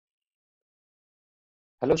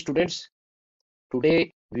Hello students,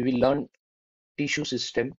 today we will learn tissue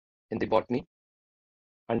system in the botany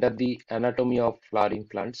under the anatomy of flowering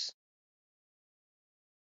plants.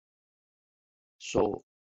 So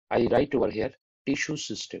I write over here tissue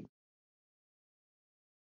system.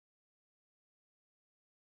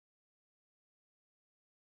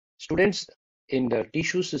 Students, in the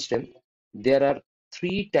tissue system there are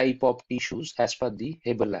three type of tissues as per the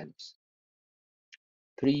Haberlands.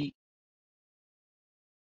 Three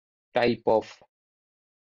type of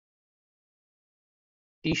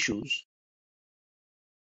tissues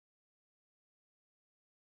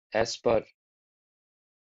as per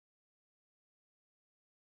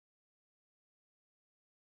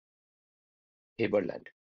Haberland,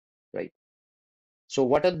 right? So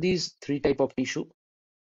what are these three type of tissue?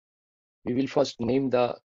 We will first name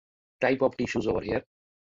the type of tissues over here.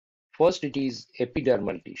 First, it is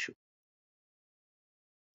epidermal tissue.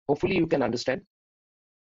 Hopefully you can understand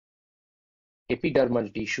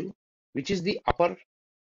epidermal tissue, which is the upper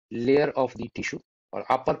layer of the tissue or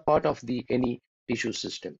upper part of the any tissue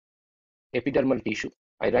system. Epidermal tissue.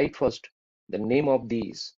 I write first the name of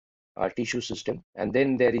these tissue system, and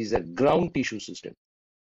then there is a ground tissue system.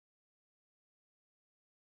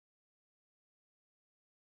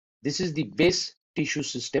 This is the base tissue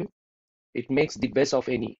system. It makes the base of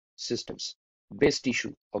any systems. Base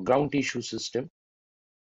tissue or ground tissue system.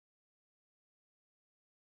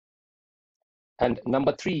 And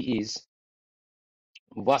number 3 is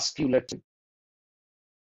vascular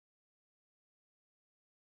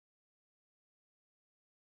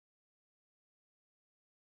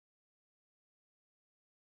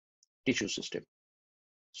tissue system.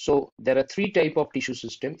 So there are three type of tissue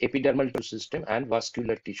system: epidermal tissue system and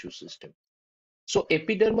vascular tissue system. So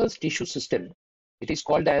epidermal tissue system, it is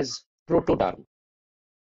called as protoderm,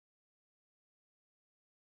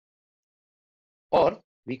 or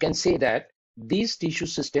we can say that this tissue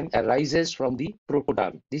system arises from the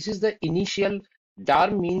protoderm. This is the initial.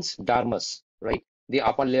 Derm means dermis, right? The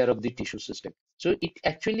upper layer of the tissue system. So it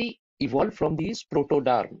actually evolved from these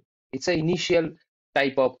protoderm. It's an initial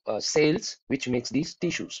type of cells which makes these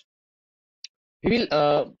tissues. We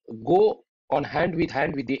will go on hand with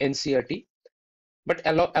the NCERT, but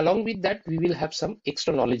along with that we will have some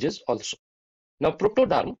extra knowledges also. Now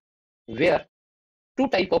protoderm, where two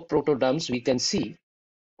type of protoderms we can see,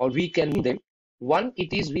 or we can name them. One,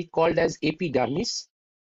 it is we called as epidermis.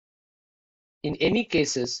 In any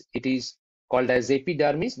cases it is called as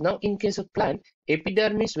epidermis. Now in case of plant,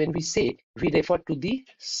 epidermis, when we say, we refer to the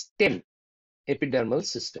stem epidermal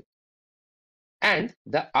system, and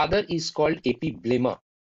the other is called epiblemma,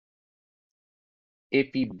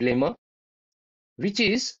 which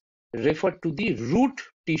is referred to the root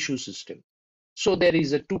tissue system. So there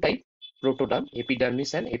is a two type: protoderm,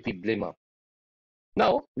 epidermis, and epiblemma.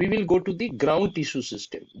 Now we will go to the ground tissue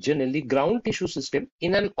system. Generally, ground tissue system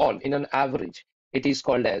in an average, it is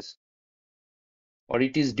called as, or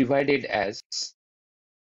it is divided as,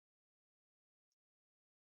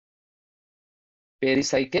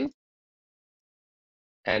 pericycle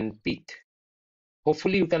and pith.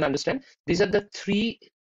 Hopefully you can understand. These are the three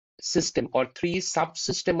system or three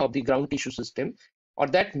subsystem of the ground tissue system, or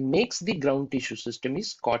that makes the ground tissue system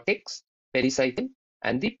is cortex, pericycle,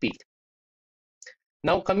 and the pith.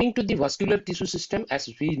 Now coming to the vascular tissue system, as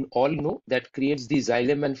we all know, that creates the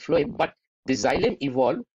xylem and phloem, but the xylem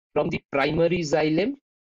evolved from the primary xylem.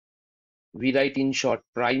 We write in short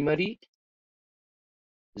primary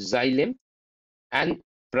xylem and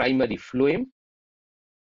primary phloem,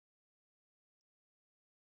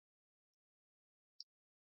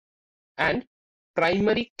 and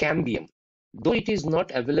primary cambium, though it is not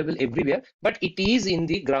available everywhere, but it is in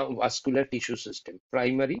the ground vascular tissue system,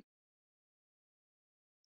 primary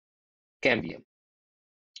cambium.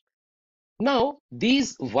 Now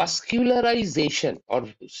these vascularization or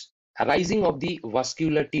arising of the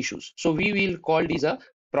vascular tissues, so we will call this a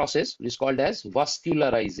process which is called as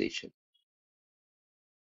vascularization.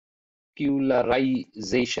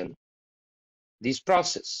 This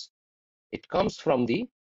process, it comes from the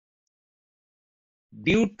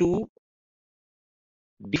due to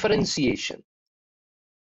differentiation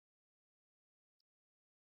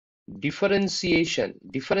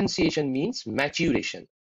means maturation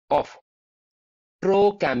of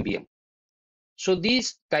procambium. So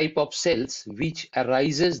these type of cells which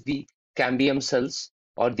arises the cambium cells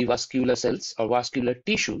or the vascular cells or vascular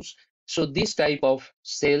tissues, so this type of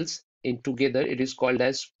cells in together, it is called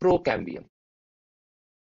as procambium.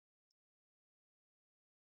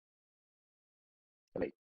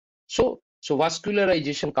 Right. So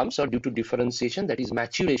vascularization comes or due to differentiation, that is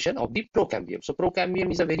maturation of the procambium. So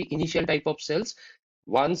procambium is a very initial type of cells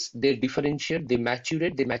Once they differentiate, they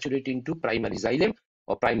maturate into primary xylem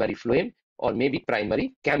or primary phloem or maybe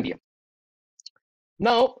primary cambium.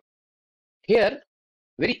 Now, here,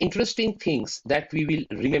 very interesting things that we will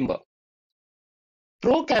remember.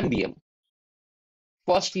 Procambium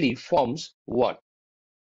firstly forms what?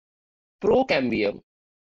 Procambium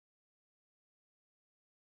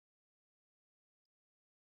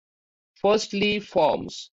firstly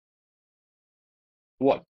forms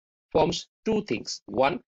what? Forms two things.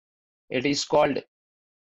 One, it is called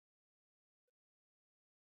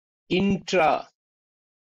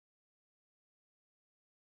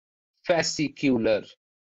intrafascicular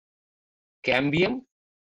cambium,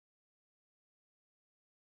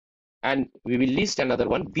 and we will list another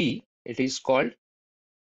one. B, it is called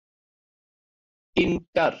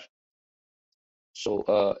inter.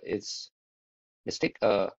 So it's mistake.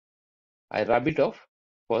 I rub it off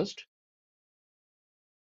first.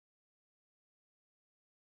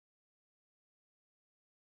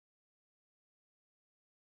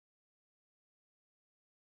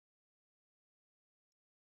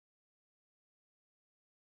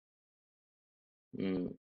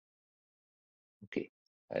 Okay,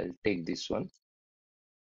 I'll take this one.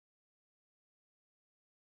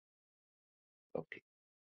 Okay,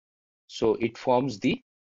 so it forms the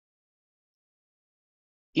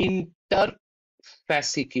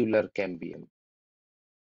interfascicular cambium.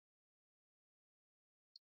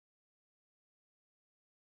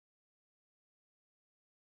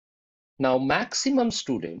 Now, maximum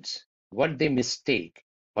students, what they mistake,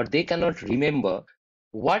 or they cannot remember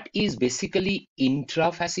what is basically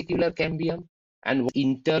intrafascicular cambium and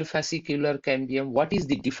interfascicular cambium. What is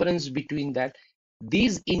the difference between that?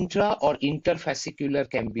 These intra or interfascicular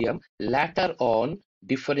cambium later on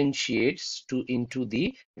differentiates into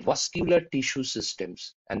the vascular tissue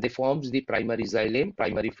systems, and they forms the primary xylem,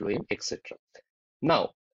 primary phloem, etc.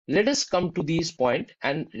 Now, let us come to this point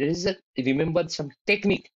and remember some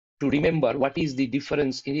technique to remember what is the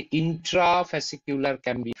difference in fascicular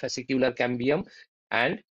cambium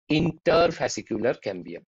and interfascicular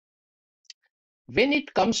cambium. When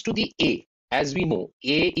it comes to the A, as we know,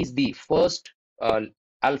 A is the first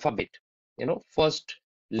alphabet, first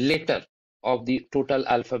letter of the total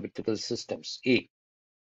alphabetical systems, A.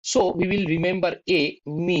 So we will remember A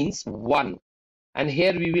means 1, and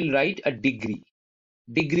here we will write a degree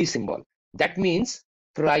symbol. That means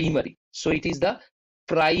primary. So it is the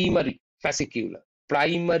primary fascicular,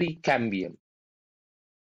 primary cambium.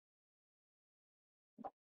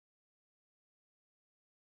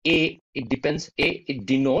 It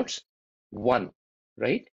denotes 1,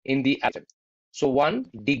 right, in the alphabet. So 1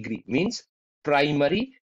 degree means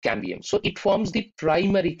primary cambium. So it forms the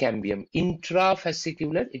primary cambium.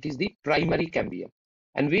 Intrafascicular, it is the primary cambium.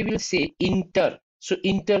 And we will say inter. So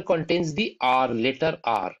inter contains the R, letter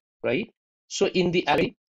R, right? So in the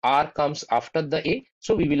array, R comes after the A.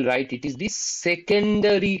 So we will write it is the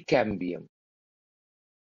secondary cambium,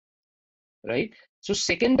 right? So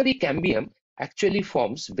secondary cambium actually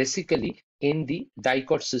forms basically in the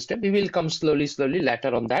dicot system. We will come slowly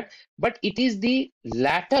later on that, but it is the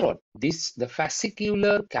later on, the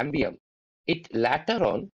fascicular cambium, it later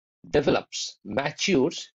on develops,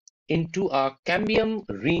 matures into a cambium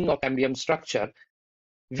ring or cambium structure,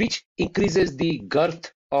 which increases the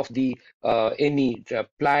girth of the any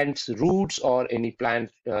plant's roots or any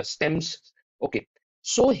plant stems. Okay,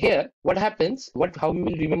 so here what happens, how we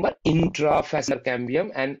will remember intrafascicular cambium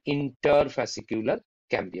and interfascicular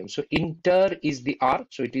cambium. So inter is the R,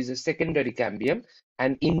 so it is a secondary cambium,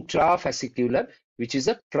 and intrafascicular, which is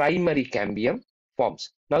a primary cambium,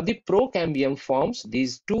 forms. Now the procambium forms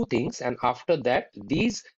these two things, and after that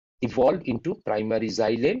these evolved into primary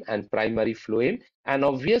xylem and primary phloem, and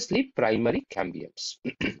obviously primary cambiums.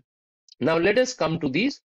 Now let us come to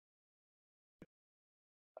these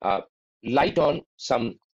light on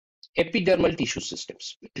some epidermal tissue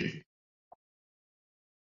systems.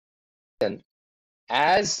 Then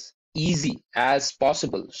as easy as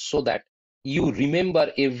possible so that you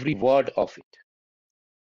remember every word of it.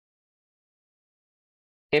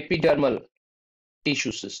 Epidermal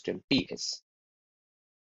tissue system, TS.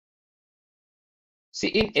 See,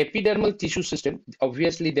 in epidermal tissue system,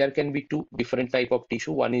 obviously there can be two different type of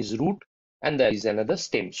tissue. One is root and there is another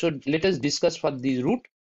stem. So let us discuss for the root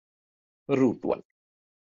one.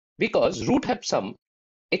 Because root have some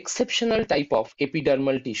exceptional type of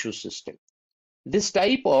epidermal tissue system. This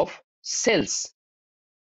type of cells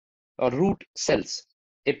or root cells,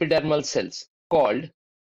 epidermal cells, called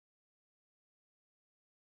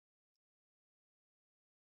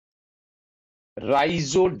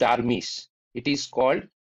rhizodermis. It is called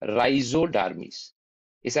rhizodermis.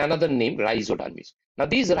 is another name, rhizodermis. Now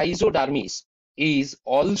these rhizodermis is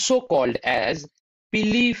also called as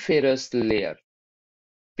piliferous layer.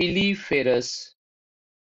 Piliferous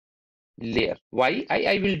layer. Why?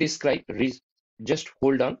 I will describe. Just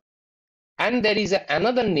hold on. And there is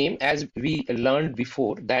another name, as we learned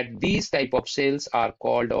before, that these type of cells are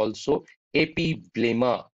called also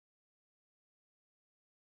epiblema.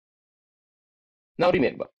 Now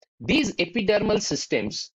remember, these epidermal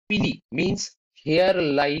systems, pili means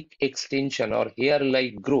hair-like extension or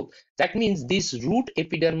hair-like growth. That means this root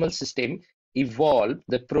epidermal system evolved,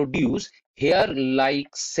 they produce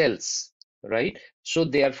hair-like cells, right? So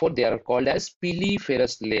therefore, they are called as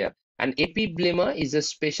piliferous layer. And epiblema is a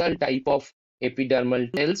special type of epidermal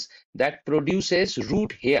cells that produces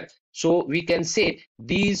root hair. So we can say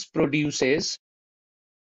these produces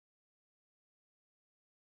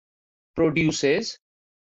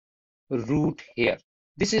root hair.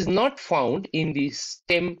 This is not found in the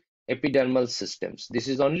stem epidermal systems. This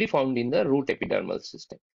is only found in the root epidermal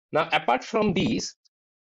system. Now, apart from these,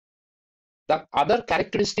 the other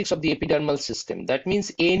characteristics of the epidermal system, that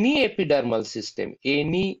means any epidermal system,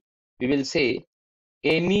 we will say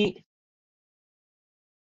any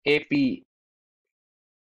epidermal,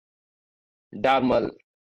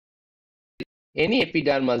 any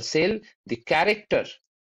epidermal cell, the character,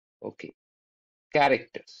 okay,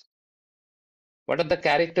 characters. What are the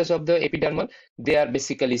characters of the epidermal? They are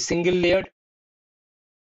basically single layered,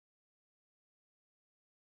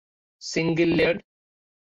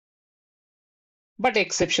 but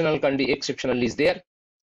exceptional is there,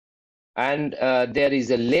 and there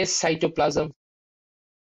is a less cytoplasm.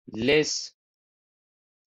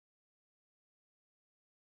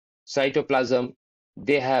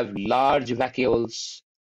 They have large vacuoles.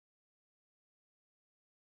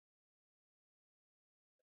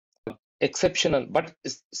 Exceptional, but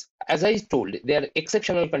as I told, their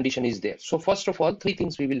exceptional condition is there. So first of all, three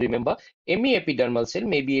things we will remember. Any epidermal cell,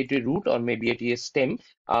 maybe at a root or maybe at a stem,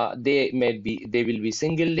 they will be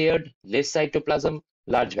single layered, less cytoplasm,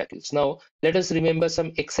 large vacuoles. Now let us remember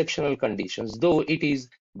some exceptional conditions, though it is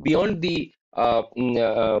beyond the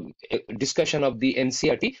discussion of the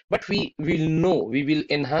NCERT, but we will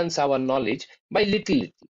enhance our knowledge by little.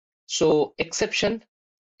 So exception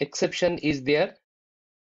is there.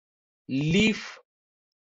 Leaf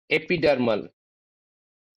epidermal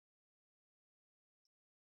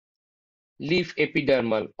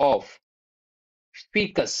of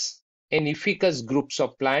ficus, any ficus groups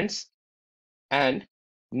of plants, and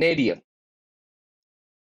nerium.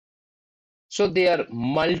 So they are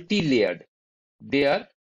multi-layered.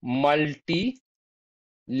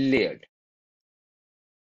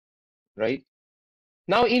 Right?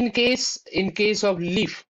 Now in case of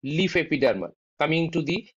leaf epidermal, coming to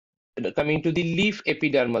the leaf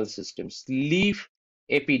epidermal systems, these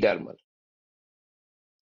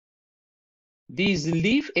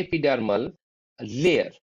leaf epidermal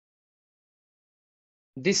layer,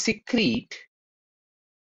 they secrete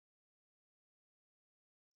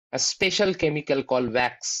a special chemical called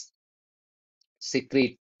wax,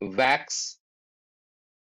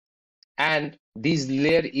 and this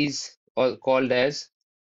layer is called as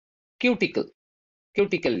cuticle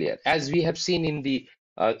layer. As we have seen in the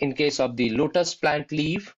in case of the lotus plant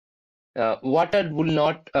leaf, water will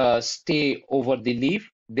not stay over the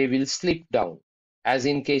leaf, they will slip down. As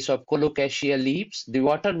in case of colocasia leaves, the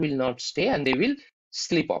water will not stay and they will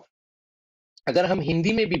slip off. अगर हम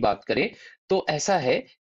हिंदी में भी बात करें तो ऐसा है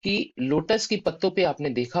कि लोटस की पत्तों पे आपने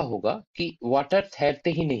देखा होगा कि वाटर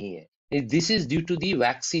ठहरते ही नहीं है. This is due to the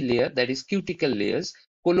waxy layer, that is cuticle layers.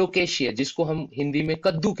 Colocasia, जिसको हम हिंदी में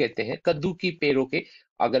कद्दू कहते हैं, कद्दू की पेड़ों के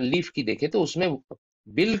अगर लीफ की देखें तो उसमें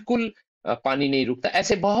बिल्कुल पानी नहीं रुकता.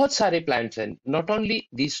 ऐसे बहुत सारे प्लांट्स हैं, नॉट ओनली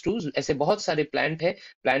दीज टू, ऐसे बहुत सारे प्लांट है,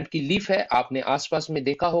 प्लांट की लीफ है, आपने आसपास में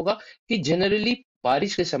देखा होगा कि जनरली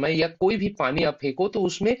बारिश के समय या कोई भी पानी आप फेंको तो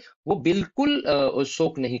उसमें वो बिल्कुल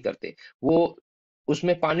सोक नहीं करते, वो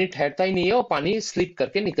उसमें पानी ठहरता ही नहीं है और पानी स्लिप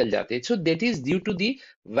करके निकल जाते हैं. So that is due to the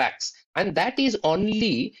wax, and that is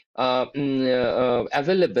only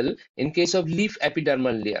available in case of leaf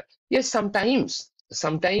epidermal layer. Yes,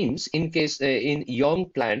 sometimes in case in young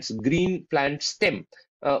plants, green plant stem,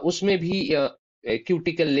 उसमें भी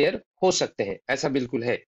cuticle layer हो सकते हैं, ऐसा बिल्कुल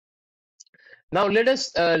है. Now let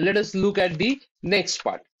us look at the next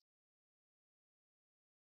part.